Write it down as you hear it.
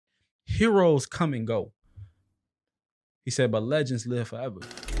heroes come and go. He said, but legends live forever.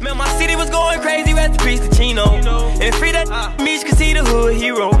 Man, my city was going crazy, rest in peace to Chino. And free that Meech cause he the hood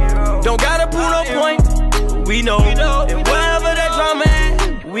hero. Don't gotta prove no point, we know. And wherever that drama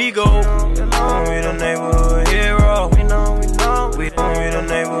at, we go. We the neighborhood hero. We the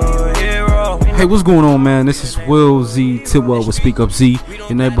neighborhood hero. Hey, what's going on, man? This is Will Z Tidwell with Speak Up Z,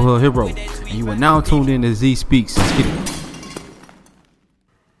 your neighborhood hero. And you are now tuned in to Z Speaks. Let's get it.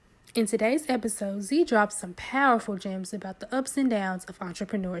 In today's episode, Z drops some powerful gems about the ups and downs of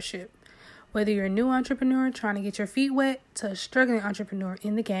entrepreneurship. Whether you're a new entrepreneur trying to get your feet wet to a struggling entrepreneur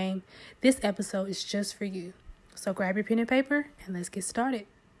in the game, this episode is just for you. So grab your pen and paper and let's get started.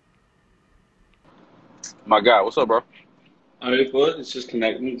 My guy, what's up, bro? Alright, bud. It's just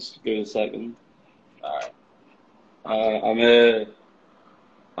connecting. Just give it a second. Alright. You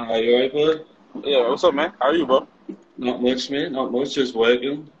alright, bud? Yeah, what's up, man? How are you, bro? Not much, man. Not much. Just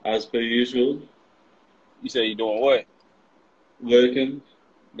working, as per usual. You said you doing what? Working.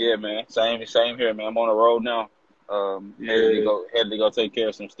 Yeah, man. Same here, man. I'm on the road now. Headed to go take care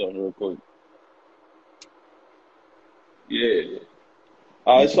of some stuff real quick. Yeah.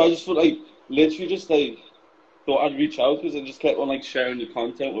 So I just feel like, literally just like, thought I'd reach out because I just kept on like sharing the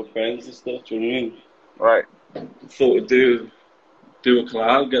content with friends and stuff. Do you know what I mean? Right. Thought we'd do a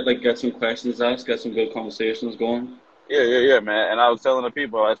collab, get some questions asked, get some good conversations going. Yeah, man. And I was telling the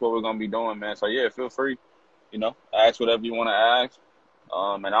people that's what we're gonna be doing, man. So yeah, feel free, ask whatever you want to ask,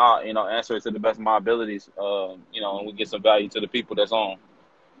 and I'll, answer it to the best of my abilities, and we get some value to the people that's on.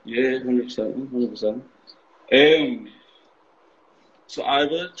 Yeah, 100%. So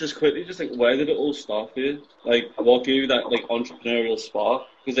Ira, just quickly, where did it all start for you? Like, what gave you that like entrepreneurial spark?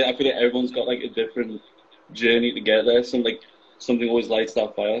 Because I feel like everyone's got like a different journey to get there. Something always lights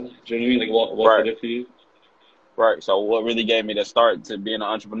that fire. Do you know what I mean? Like, what did it for you? Right. So what really gave me the start to being an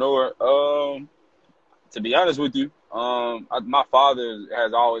entrepreneur? To be honest with you, my father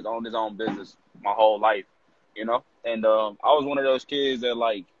has always owned his own business my whole life, and I was one of those kids that,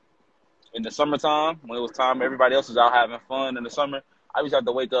 like, in the summertime, when it was time everybody else was out having fun in the summer, I used to have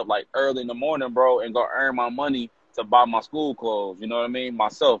to wake up like early in the morning, bro, and go earn my money to buy my school clothes. You know what I mean?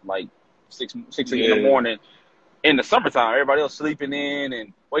 Myself, like 6 in the morning. In the summertime, everybody else sleeping in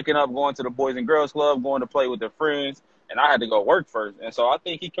and waking up, going to the Boys and Girls Club, going to play with their friends, and I had to go work first. And so I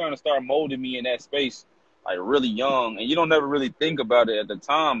think he kind of started molding me in that space, like, really young. And you don't never really think about it at the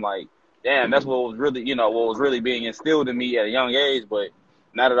time, like, damn, that's what was really, what was really being instilled in me at a young age. But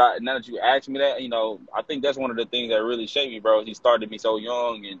now that you asked me that, I think that's one of the things that really shaped me, bro. He started me so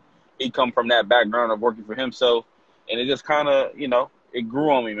young, and he come from that background of working for himself, and it just kind of, it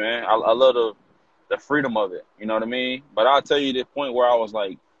grew on me, man. I love the freedom of it, you know what I mean? But I'll tell you the point where I was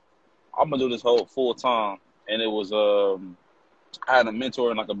like, I'm gonna do this whole full time. And it was I had a mentor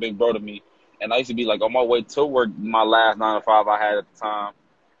and like a big brother to me, and I used to be like on my way to work, my last 9 to 5 I had at the time,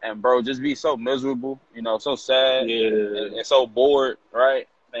 and bro, just be so miserable, so sad and so bored, right?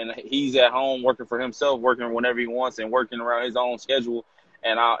 And he's at home working for himself, working whenever he wants and working around his own schedule,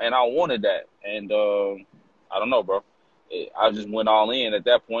 and I wanted that, and I don't know, bro. I just went all in at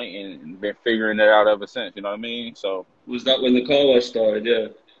that point and been figuring it out ever since. You know what I mean? So was that when the car wash started? Yeah.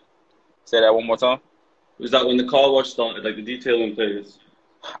 Say that one more time. Was that when the car wash started, like the detailing place?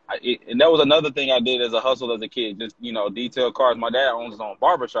 And that was another thing I did as a hustle as a kid. Just detail cars. My dad owns his own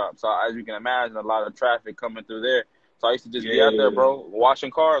barbershop, so as you can imagine, a lot of traffic coming through there. So I used to just be out there, bro,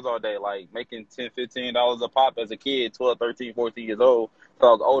 washing cars all day, like making $10, $15 a pop as a kid, 12, 13, 14 years old. So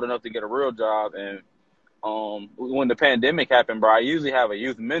I was old enough to get a real job. And when the pandemic happened, bro, I usually have a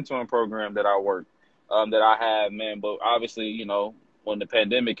youth mentoring program that I work, that I have, man. But obviously, when the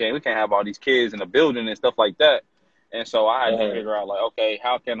pandemic came, we can't have all these kids in the building and stuff like that. And so I had to figure out, like, okay,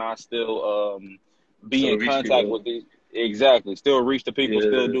 how can I still be in contact with these? Exactly. Still reach the people,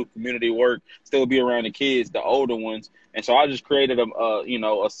 still do community work, still be around the kids, the older ones. And so I just created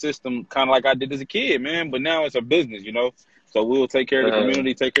a system kind of like I did as a kid, man. But now it's a business, So we'll take care of the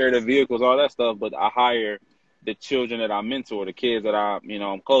community, take care of the vehicles, all that stuff. But I hire the children that I mentor, the kids that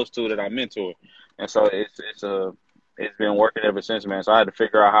I'm close to that I mentor. And so it's been working ever since, man. So I had to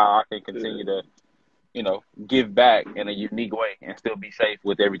figure out how I can continue to, give back in a unique way and still be safe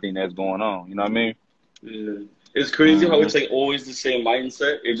with everything that's going on. You know what I mean? Yeah. It's crazy how it's like always the same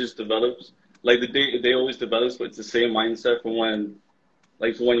mindset. It just develops. Like the day always develops, but it's the same mindset from when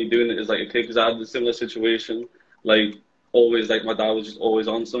you're doing it. It's like, okay, because I had a similar situation. Like always, like my dad was just always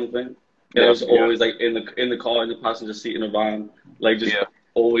on something. And I was always like in the car, in the passenger seat in the van, like just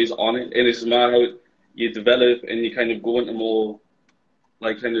always on it. And it's not how you develop and you kind of go into more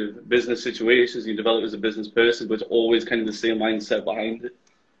like kind of business situations. You develop as a business person, but it's always kind of the same mindset behind it.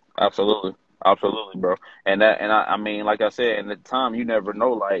 Absolutely, absolutely, bro. I mean, like I said, in the time, you never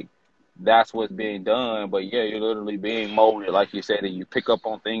know, like that's what's being done. But yeah, you're literally being molded, like you said, and you pick up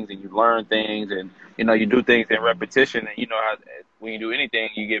on things and you learn things, and you do things in repetition, and you know how when you do anything,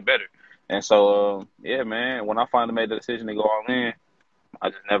 you get better. And so, yeah, man, when I finally made the decision to go all in, I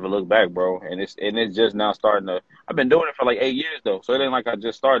just never looked back, bro. And it's just now starting to. I've been doing it for like 8 years though, so it ain't like I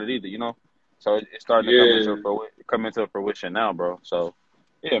just started either, you know. So it's starting to Yeah, come into fruition now, bro. So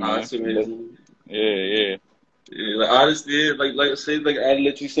yeah, nah, man. that's amazing. Yeah, yeah. Yeah, like honestly, like I said, like I had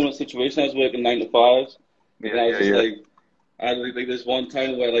literally similar situation. I was working 9 to 5s, but Yeah, then I was yeah, just yeah. like, I had like this one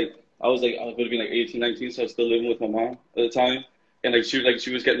time where I was going to be like 18, 19, so I was still living with my mom at the time, and she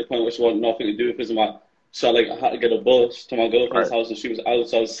was getting to the point where she wanted nothing to do because of my. So like I had to get a bus to my girlfriend's Right, house, and she was out,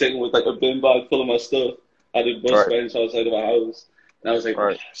 so I was sitting with like a bin bag full of my stuff at the bus right, bench outside of my house, and I was like, oh,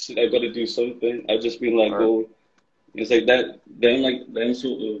 right, shit, I got to do something. I just been like, right. go. It's like that. Then like them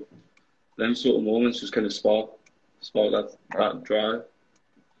sort of moments just kind of spark Right. that drive.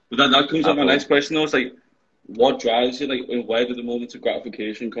 But that comes up my Absolutely. next question though. It's like, what drives you? Like, and where do the moments of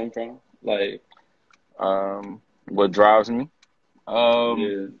gratification come from? Like, What drives me? Um,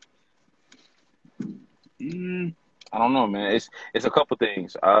 yeah, mm, I don't know, man. It's a couple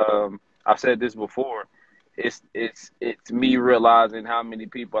things. I've said this before. It's me realizing how many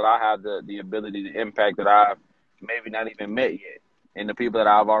people I have the ability to impact that I've maybe not even met yet, and the people that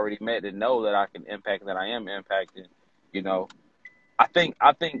I've already met that know that I can impact, that I am impacting. You know, I think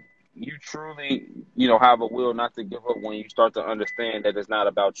you truly have a will not to give up when you start to understand that it's not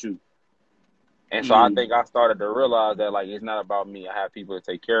about you. And so I mm, think I started to realize that like it's not about me. I have people to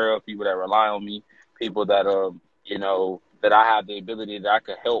take care of, people that rely on me, people that that I have the ability that I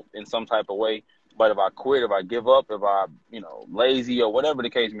could help in some type of way. But if I quit, if I give up, if I lazy or whatever the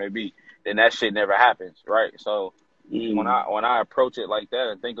case may be, then that shit never happens, right? So mm. when I approach it like that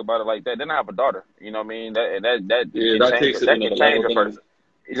and think about it like that, then I have a daughter. You know what I mean? That Yeah, can that change takes it to that can another change level, a doesn't it? person.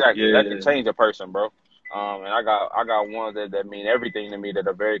 Exactly, that can Yeah, change a person, bro. And I got ones that mean everything to me that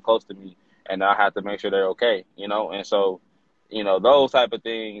are very close to me, and I have to make sure they're okay. And so those type of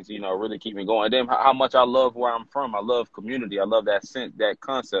things really keep me going. And then how much I love where I'm from. I love community. I love that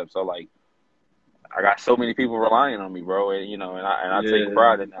concept. So like I got so many people relying on me, bro, and I take yeah.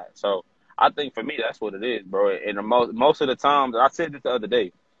 pride in that. So I think for me that's what it is, bro. And most of the times, I said this the other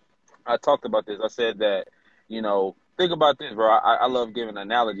day. I talked about this. I said that, think about this, bro. I love giving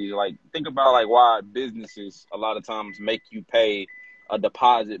analogies. Like think about like why businesses a lot of times make you pay a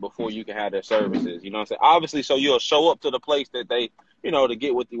deposit before you can have their services. You know what I'm saying? Obviously, so you'll show up to the place that they, to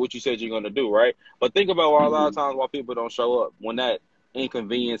get what you said you're gonna do, right? But think about why a lot of Mm-hmm. times why people don't show up when that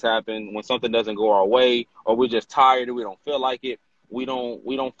inconvenience happens, when something doesn't go our way, or we're just tired and we don't feel like it. We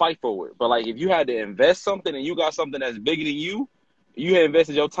don't fight for it. But like if you had to invest something and you got something that's bigger than you had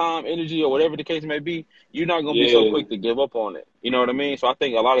invested your time, energy, or whatever the case may be, you're not gonna be so Yeah, quick to give up on it. You know what I mean? So I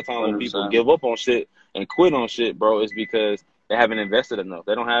think a lot of times when people 100%. give up on shit and quit on shit, bro, it's because they haven't invested enough.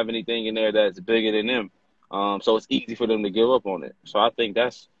 They don't have anything in there that's bigger than them. So it's easy for them to give up on it. So I think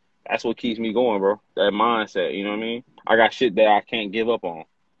that's what keeps me going, bro. That mindset. You know what I mean? I got shit that I can't give up on.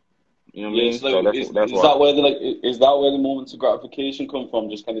 You know what I Yeah, mean? so So like, that's is why. that where is that where the moments of gratification come from?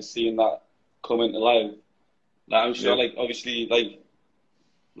 Just kind of seeing that come into life. Like I'm sure, Yeah. like obviously,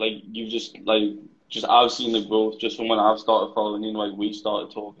 like you just I've seen the growth just from when I've started following you, like we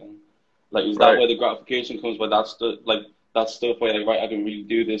started talking. Like, is that Right. where the gratification comes? Where that's the like that stuff where like right, I can really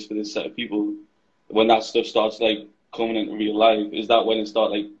do this for this set of people. When that stuff starts like coming into real life, is that when it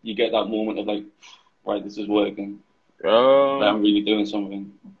start like you get that moment of like, right, this is working. Like Um. I'm really doing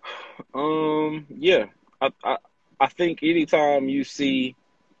something. Yeah. I think anytime you see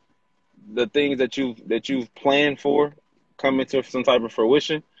the things that you've planned for come into some type of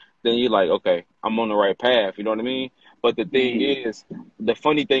fruition, then you're like, okay, I'm on the right path. You know what I mean? But the thing Mm, is, the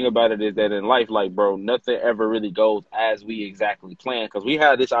funny thing about it is that in life, like, bro, nothing ever really goes as we exactly plan because we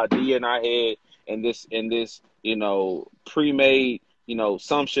have this idea in our head and this pre-made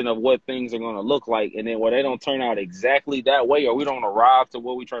assumption of what things are going to look like, and then when they don't turn out exactly that way, or we don't arrive to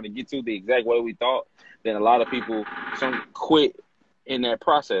what we're trying to get to the exact way we thought, then a lot of people some quit in that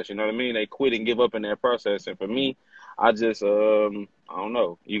process. You know what I mean? They quit and give up in that process. And for me, I just I don't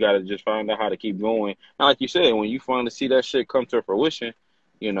know. You got to just find out how to keep going. Now, like you said, when you finally see that shit come to fruition,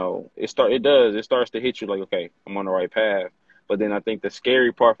 it starts to hit you like, okay, I'm on the right path. But then I think the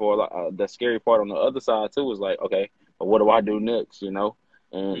scary part on the other side too is like, okay, but what do I do next? And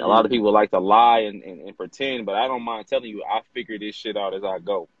a lot of mm, people like to lie and pretend, but I don't mind telling you, I figure this shit out as I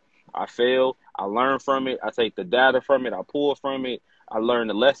go. I fail, I learn from it, I take the data from it, I pull from it, I learn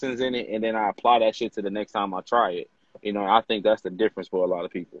the lessons in it, and then I apply that shit to the next time I try it. You know, I think that's the difference for a lot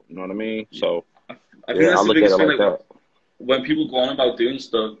of people. You know what I mean? So I think yeah, I that's the look at it biggest thing. like Like that. when people go on about doing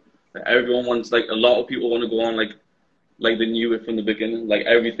stuff, like, everyone wants, like, a lot of people want to go on like they knew it from the beginning. Like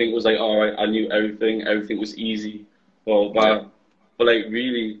everything was like, all right, I knew everything. Everything was easy. Yeah, But like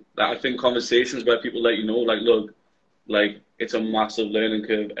really, like, I think conversations where people let you know, like, look, like it's a massive learning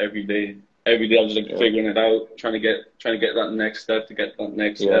curve every day. Every day I'm just like yeah, figuring it out, trying to get that next step to get that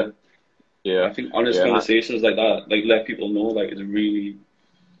next yeah, step. yeah, I think honest yeah, conversations like that, like let people know, like it's really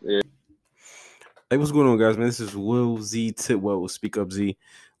yeah. Hey, what's going on, guys? Man, this is Will Z Titwell with Speak Up Z.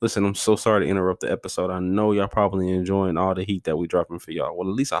 Listen, I'm so sorry to interrupt the episode. I know y'all probably enjoying all the heat that we dropping for y'all. Well,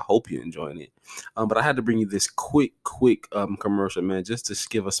 at least I hope you're enjoying it. But I had to bring you this quick commercial, man, just to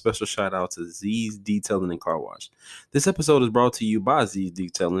give a special shout out to Z's Detailing and Car Wash. This episode is brought to you by Z's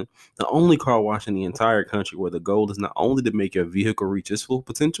Detailing, the only car wash in the entire country where the goal is not only to make your vehicle reach its full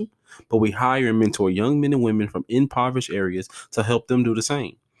potential, but we hire and mentor young men and women from impoverished areas to help them do the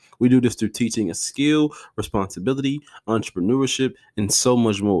same. We do this through teaching a skill, responsibility, entrepreneurship, and so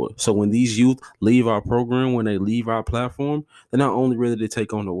much more. So when these youth leave our program, when they leave our platform, they're not only ready to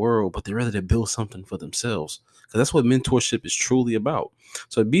take on the world, but they're ready to build something for themselves. Because that's what mentorship is truly about.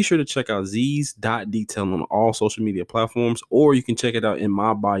 So be sure to check out Z's.detail on all social media platforms, or you can check it out in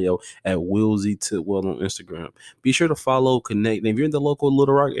my bio at Will Z Titwell on Instagram. Be sure to follow, connect. And if you're in the local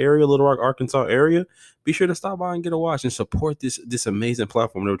Little Rock area, Little Rock, Arkansas area, be sure to stop by and get a watch and support this amazing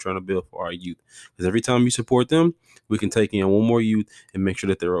platform that we're trying to build for our youth. Because every time you support them, we can take in one more youth and make sure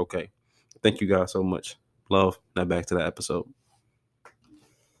that they're okay. Thank you guys so much. Love. Now back to the episode.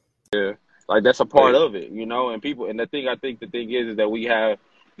 Like that's a part like of it, you know. And people, and I think the thing is that we have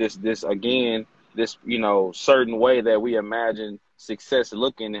this again, this certain way that we imagine success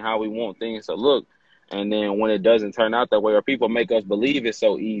looking and how we want things to look, and then when it doesn't turn out that way, or people make us believe it's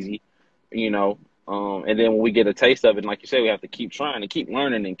so easy, you know. And then when we get a taste of it, like you said, we have to keep trying and keep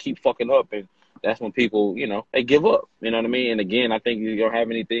learning and keep fucking up, and that's when people, they give up. You know what I mean? And again, I think you don't have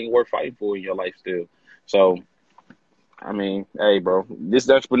anything worth fighting for in your life still. So I mean, hey, bro, this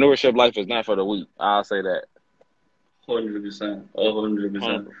entrepreneurship life is not for the weak. I'll say that. 100%, 100%.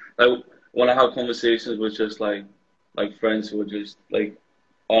 100%. Like when I have conversations with just like friends who are just like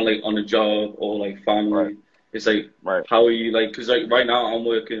on a job or like Right, family, it's like, right. how are you, like, because like right now I'm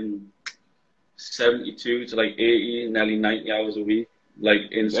working 72 to like 80, nearly 90 hours a week, like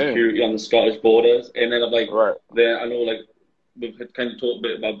in Damn. security on the Scottish borders. And then I'm like, Right. then I know, like, we've kind of talked a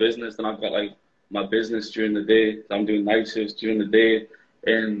bit about business, and I've got like my business during the day. I'm doing night shifts during the day.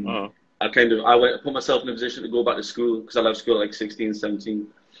 And Uh-huh. I put myself in a position to go back to school because I left school at like 16, 17.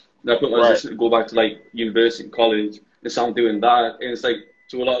 And I put my Right. position to go back to like university, college, and so I'm doing that. And it's like,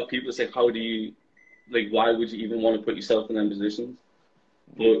 to a lot of people, it's like, how do you, like, why would you even want to put yourself in them positions?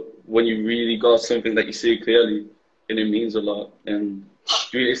 But when you really got something that you see clearly, and it means a lot, and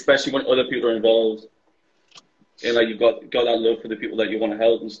especially when other people are involved, and like you've got that love for the people that you want to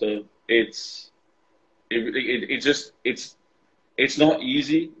help and stuff, it's not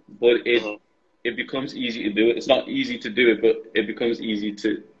easy, but Uh-huh. it becomes easy to do it. It's not easy to do it, but it becomes easy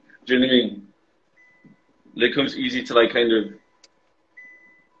to. Do you know what I mean? It becomes easy to like kind of.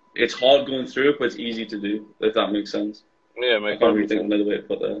 It's hard going through it, but it's easy to do. If that makes sense. Yeah, it I makes can't really perfect think of sense. another way to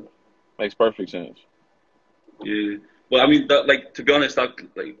put that. Makes perfect sense. Yeah. Well, I mean, that, like, to be honest, that,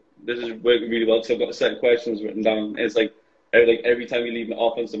 like, this is working really well. So I've got a set of questions written down. And it's like every time you leave an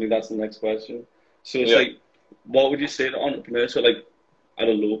office, I mean, that's the next question. So it's Yeah. like, what would you say to entrepreneurs who are like at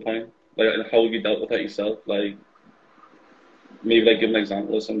a low point? Like, and how have you dealt with that yourself? Like, maybe like give an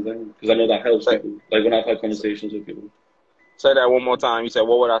example or something, because I know that helps Say, people. Like when I've had conversations with people say that one more time. You said,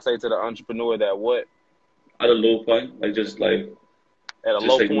 what would I say to the entrepreneur that what? at a low point, like At a just low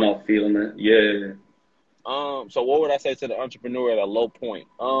like point? not feeling it. Yeah. So what would I say to the entrepreneur at a low point?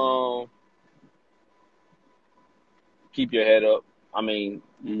 Keep your head up. I mean,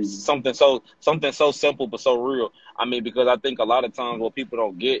 Mm. something so simple but so real. I mean, because I think a lot of times what people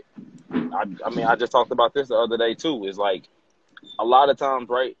don't get, I mean, I just talked about this the other day too, is like a lot of times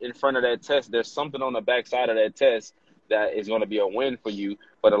right in front of that test, there's something on the backside of that test that is going to be a win for you.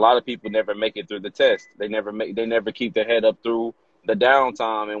 But a lot of people never make it through the test. They never keep their head up through the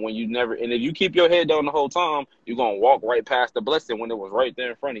downtime. And and if you keep your head down the whole time, you're going to walk right past the blessing when it was right there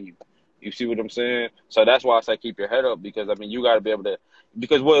in front of you. You see what I'm saying? So that's why I say keep your head up, because I mean, you got to be able to,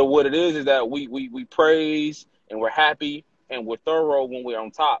 because what it is that we praise and we're happy and we're thorough when we're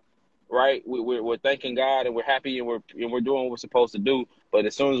on top, right? We're thanking God and we're happy and we're doing what we're supposed to do. But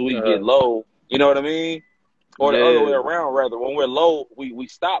as soon as we get low, you know what I mean? Or the other way Yeah. around, rather, when we're low, we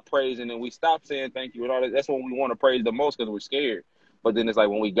stop praising and we stop saying thank you and all that. That's when we want to praise the most because we're scared. But then it's like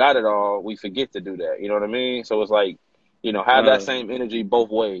when we got it all, we forget to do that. You know what I mean? So it's like, you know, have that same energy both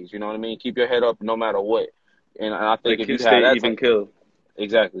ways. You know what I mean? Keep your head up no matter what. And I think Like if you stay have that even kill.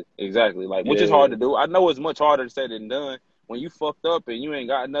 exactly. Like, which is Yeah. hard to do. I know it's much harder said than done. When you fucked up and you ain't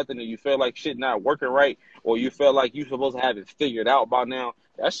got nothing and you feel like shit not working right, or you feel like you supposed to have it figured out by now,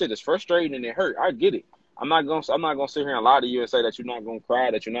 that shit is frustrating and it hurt. I get it. I'm not gonna sit here and lie to you and say that you're not gonna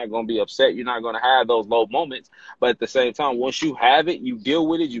cry, that you're not gonna be upset, you're not gonna have those low moments. But at the same time, once you have it, you deal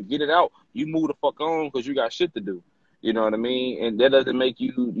with it, you get it out, you move the fuck on because you got shit to do. You know what I mean? And that doesn't make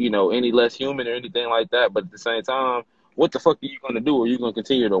you, you know, any less human or anything like that. But at the same time, what the fuck are you gonna do? Are you gonna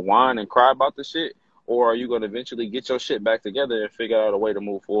continue to whine and cry about the shit? Or are you going to eventually get your shit back together and figure out a way to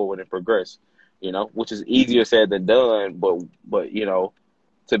move forward and progress, you know, which is easier said than done. But you know,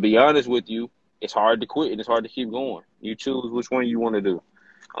 to be honest with you, it's hard to quit and it's hard to keep going. You choose which one you want to do.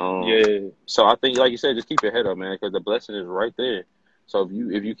 So I think, like you said, just keep your head up, man, because the blessing is right there. So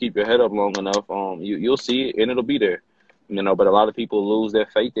if you keep your head up long enough, you'll see it and it'll be there. You know, but a lot of people lose their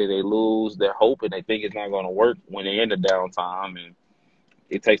faith and they lose their hope and they think it's not going to work when they're in the downtime. And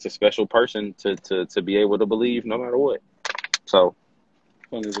it takes a special person to be able to believe no matter what. So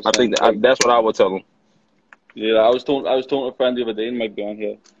 100%. I think that's what I would tell them. Yeah, I was talking to a friend the other day, and might be on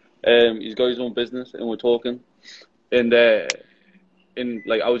here. He's got his own business, and we're talking, and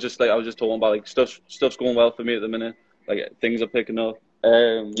like I was just talking about like stuff's going well for me at the minute. Like things are picking up.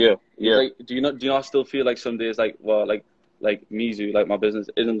 Yeah. Like, do you not still feel like some days like Mizu, like my business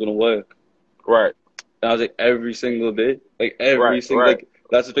isn't gonna work? Right. And I was like every single day, like every single right. like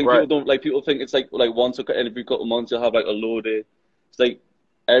that's the thing. Right. People don't like. People think it's like once every couple of months you'll have like a low day. It's like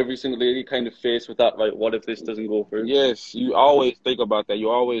every single day you kind of face with that. Like, what if this doesn't go through? Yes, you always think about that. You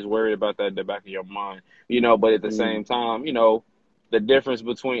always worry about that in the back of your mind. You know, but at the same time, you know, the difference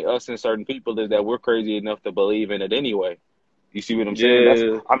between us and certain people is that we're crazy enough to believe in it anyway. You see what I'm saying?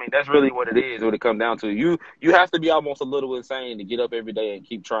 Yeah. That's really what it is. What it comes down to. You have to be almost a little insane to get up every day and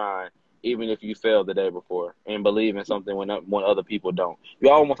keep trying, even if you failed the day before, and believe in something when other people don't. You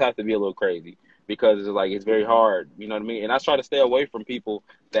almost have to be a little crazy because it's like it's very hard. You know what I mean? And I try to stay away from people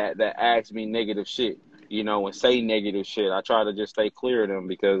that ask me negative shit, you know, and say negative shit. I try to just stay clear of them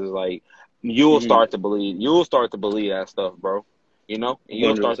because it's like you'll start to believe that stuff, bro. You know, and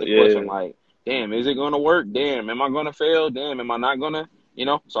you'll start to question like, damn, is it gonna work? Damn, am I gonna fail? Damn, am I not gonna? You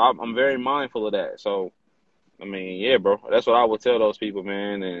know, so I'm very mindful of that. So, I mean, yeah, bro, that's what I would tell those people,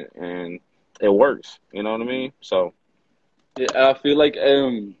 man, and it works. You know what I mean? So, yeah, I feel like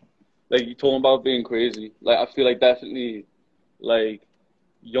you talking about being crazy. Like I feel like definitely, like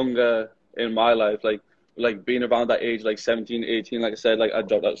younger in my life, like being around that age, like 17, 18, like I said, like I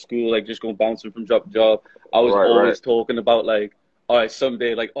dropped out of school, like just going bouncing from job to job. I was always talking about like, all right,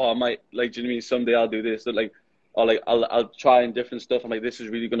 someday, like, oh, I might, like, do you know what I mean? Someday I'll do this. That like, or like I'll try and different stuff. I'm like, this is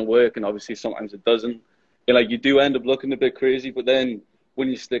really gonna work, and obviously sometimes it doesn't. And like you do end up looking a bit crazy, but then when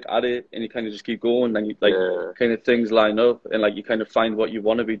you stick at it and you kind of just keep going, then you like kind of things line up, and like you kind of find what you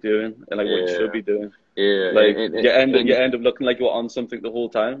want to be doing and like what you should be doing. Yeah, like you end up looking like you're on something the whole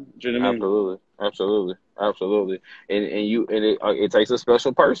time. Do you know what I mean? Absolutely. And it takes a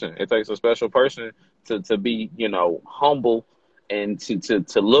special person. It takes a special person to be, you know, humble and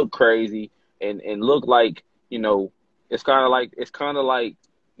to look crazy and look like, you know, it's kind of like,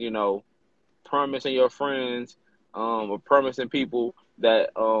 you know, promising your friends or promising people that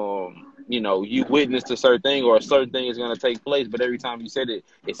you know, you witnessed a certain thing or a certain thing is going to take place, but every time you said it,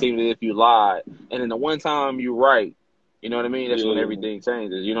 it seemed as if you lied. And then the one time you're right, you know what I mean? That's when everything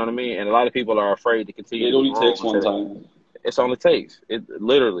changes. You know what I mean? And a lot of people are afraid to continue. It only takes one time. It's all it takes. It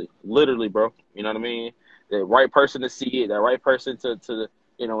literally, bro. You know what I mean? The right person to see it, the right person to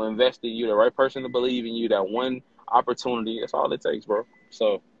you know, invest in you, the right person to believe in you, that one opportunity. That's all it takes, bro.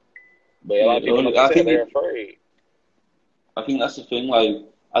 So, but a lot of people, like I think they're afraid. I think that's the thing. Like,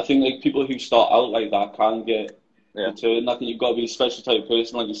 I think like people who start out like that can get deterred. I think you've got to be a special type of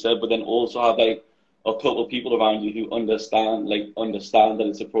person, like you said, but then also have like a couple of people around you who understand that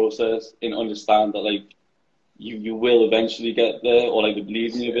it's a process and understand that like you will eventually get there, or like they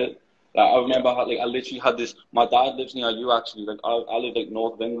believe in you a bit. Like, I remember I literally had this. My dad lives near you actually. Like I live like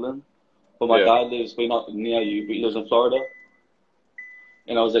north of England, but my dad lives not near you, but he lives in Florida.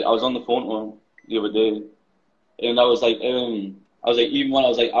 And I was on the phone to him the other day, and I was like, even when I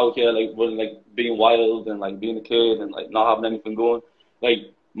was like out here, like running, like being wild and like being a kid and like not having anything going, like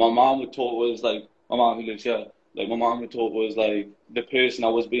my mom would talk was like my mom who lives here. Like my mom would talk was like the person I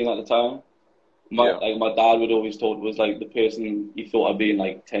was being at the time. Like my dad would always talk was like the person he thought I'd be in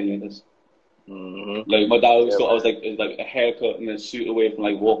like 10 years. Mm-hmm. Like my dad always thought I was like a haircut and a suit away from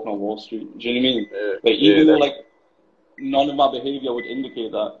like walking on Wall Street. Do you know what I mean? Like even though none of my behavior would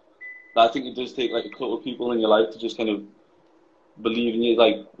indicate that. But I think it does take like a couple of people in your life to just kind of believe in you,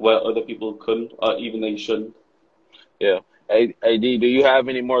 like where other people couldn't, or even they shouldn't. Yeah. Hey, D, do you have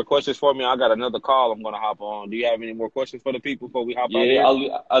any more questions for me? I got another call I'm gonna hop on. Do you have any more questions for the people before we hop out Yeah, here?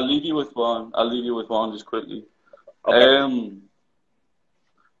 I'll leave you with one. I'll leave you with one just quickly. Okay.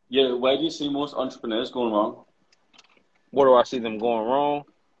 Yeah, where do you see most entrepreneurs going wrong? Where do I see them going wrong?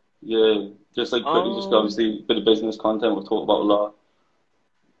 Yeah, just like quickly, just obviously a bit of business content we'll talk about a lot.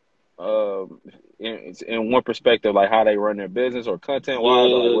 In one perspective, like how they run their business or content wise,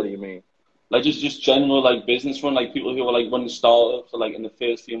 or like what do you mean? Like just general like business run, like people who are like running startups or like in the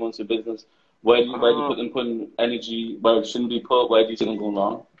first few months of business. Where do you put them putting energy where it shouldn't be put? Where do you see them going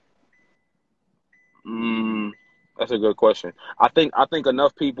wrong? That's a good question. I think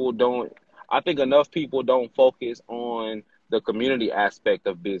enough people don't. I think enough people don't focus on the community aspect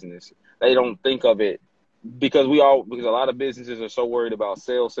of business. They don't think of it because a lot of businesses are so worried about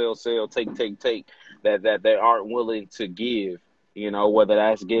sell, take that they aren't willing to give. You know, whether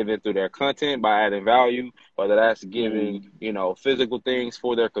that's giving through their content by adding value, whether that's giving, physical things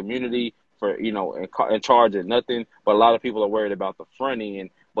for their community for, and charging nothing. But a lot of people are worried about the front end.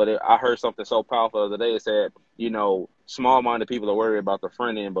 But I heard something so powerful the other day. It said, small-minded people are worried about the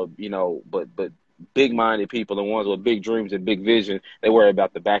front end, but big-minded people, the ones with big dreams and big vision, they worry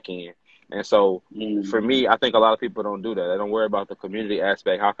about the back end. And so for me, I think a lot of people don't do that. They don't worry about the community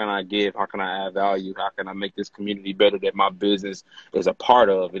aspect. How can I give? How can I add value? How can I make this community better that my business is a part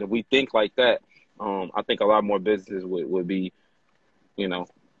of? And if we think like that, I think a lot more businesses would be,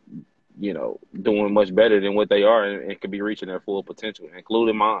 doing much better than what they are and could be reaching their full potential,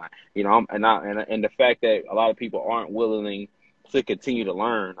 including mine. And the fact that a lot of people aren't willing to continue to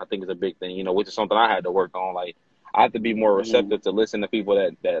learn, I think is a big thing, which is something I had to work on. Like, I have to be more receptive to listen to people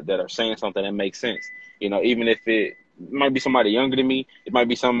that are saying something that makes sense. Even if it might be somebody younger than me, it might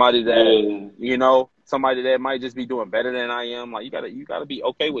be somebody that, somebody that might just be doing better than I am. Like, you gotta be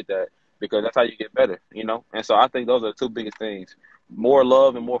okay with that because that's how you get better, And so I think those are the two biggest things: more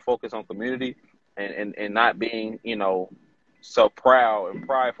love and more focus on community, and not being, so proud and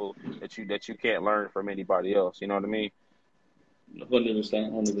prideful that you can't learn from anybody else. You know what I mean?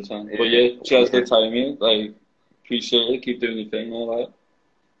 100%. But yeah, cheers for the time, man. Like, appreciate it. Keep doing your thing, all that.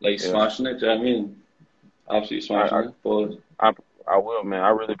 Like, smashing it. Do you know what I mean? Absolutely smashing it. But I will, man. I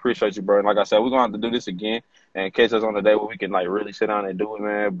really appreciate you, bro. And like I said, we're gonna have to do this again and catch us on the day where we can like really sit down and do it,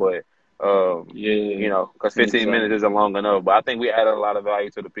 man. But because 15 minutes isn't long enough. But I think we added a lot of value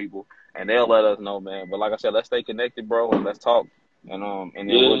to the people, and they'll let us know, man. But like I said, let's stay connected, bro, and let's talk, and then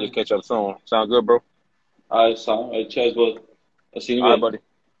we'll just catch up soon. Sound good, bro? All right, son. All right, cheers, bud. I'll see you in a bit.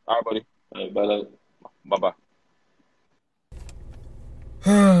 All right, buddy. All right, bye.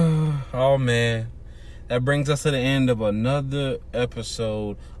 Oh man, that brings us to the end of another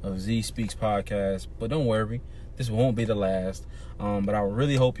episode of Z Speaks Podcast. But don't worry, this won't be the last. But I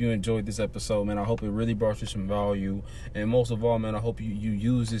really hope you enjoyed this episode, man. I hope it really brought you some value. And most of all, man, I hope you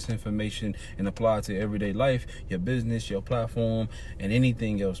use this information and apply it to your everyday life, your business, your platform, and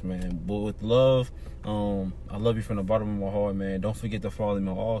anything else, man. But with love, I love you from the bottom of my heart, man. Don't forget to follow me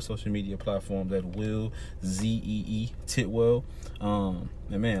on all social media platforms at Will ZEE Titwell. And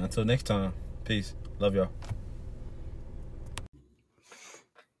man, until next time, peace. Love y'all.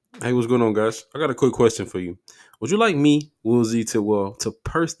 Hey, what's going on, guys? I got a quick question for you. Would you like me, Will Z Titwell, to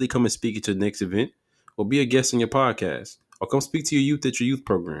personally come and speak at your next event, or be a guest on your podcast, or come speak to your youth at your youth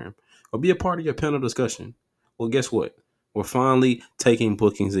program, or be a part of your panel discussion? Well, guess what? We're finally taking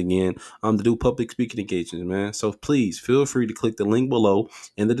bookings again to do public speaking engagements, man. So please feel free to click the link below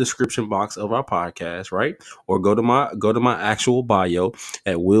in the description box of our podcast, right? Or go to my actual bio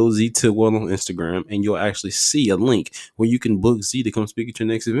at Will Z Titwell on Instagram, and you'll actually see a link where you can book Z to come speak at your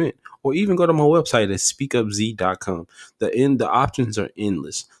next event. Or even go to my website at speakupz.com. The options are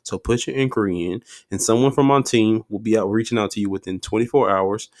endless. So put your inquiry in, and someone from our team will be reaching out to you within 24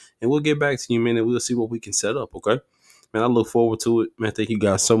 hours, and we'll get back to you, man, and we'll see what we can set up, okay? Man, I look forward to it. Man, thank you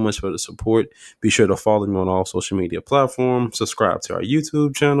guys so much for the support. Be sure to follow me on all social media platforms. Subscribe to our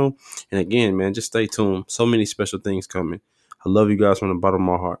YouTube channel. And again, man, just stay tuned. So many special things coming. I love you guys from the bottom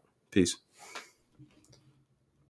of my heart. Peace.